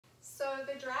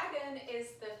the dragon is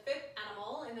the 5th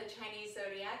animal in the Chinese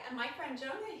zodiac, and my friend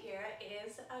Jonah here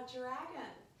is a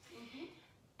dragon.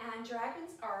 And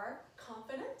dragons are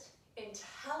confident,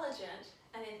 intelligent,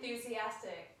 and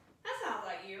enthusiastic. That sounds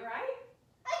like you, right?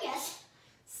 I guess.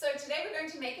 So today we're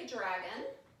going to make a dragon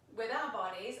with our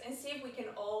bodies and see if we can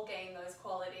all gain those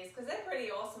qualities, because they're pretty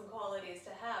awesome qualities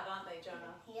to have, aren't they,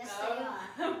 Jonah? Yes,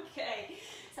 they are. Okay,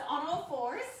 so on all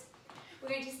fours, we're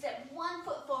going to step 1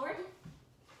 foot forward.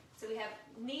 So we have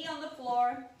knee on the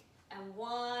floor and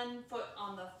 1 foot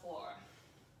on the floor.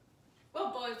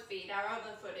 Well, both feet, our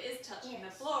other foot is touching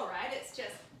the floor, right? It's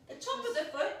just the top of the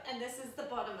foot and this is the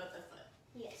bottom of the foot.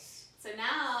 Yes. So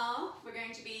now we're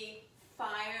going to be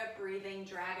fire breathing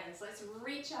dragons. Let's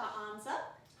reach our arms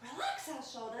up, relax our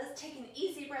shoulders, take an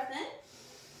easy breath in.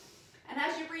 And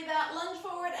as you breathe out, lunge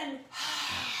forward and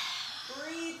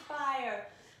breathe fire.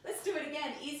 Let's do it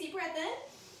again. Easy breath in,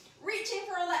 reaching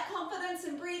for all that confidence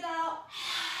and breathe out,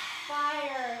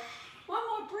 fire. One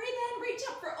more, breathe in, reach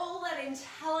up for all that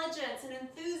intelligence and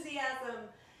enthusiasm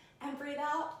and breathe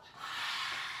out.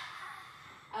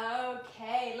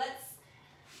 Okay, let's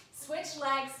switch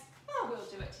legs. Oh, we'll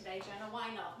do it today, Jonah,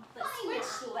 why not? Let's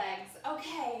switch legs.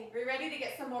 Okay, we ready to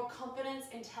get some more confidence,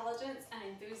 intelligence, and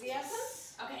enthusiasm?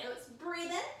 Okay, let's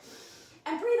breathe in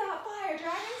and breathe out fire,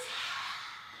 dragons.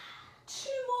 2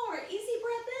 more, easy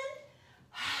breath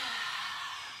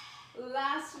in.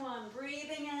 Last one,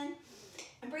 breathing in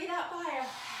and breathe out fire.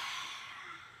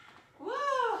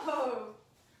 Whoa,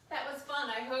 that was fun.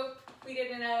 I hope we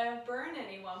didn't burn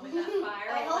anyone with that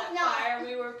fire. I hope that not. Fire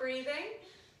we were breathing.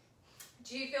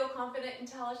 Do you feel confident,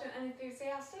 intelligent, and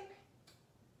enthusiastic?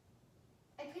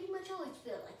 I pretty much always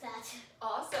feel like that.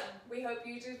 Awesome. We hope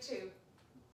you do too.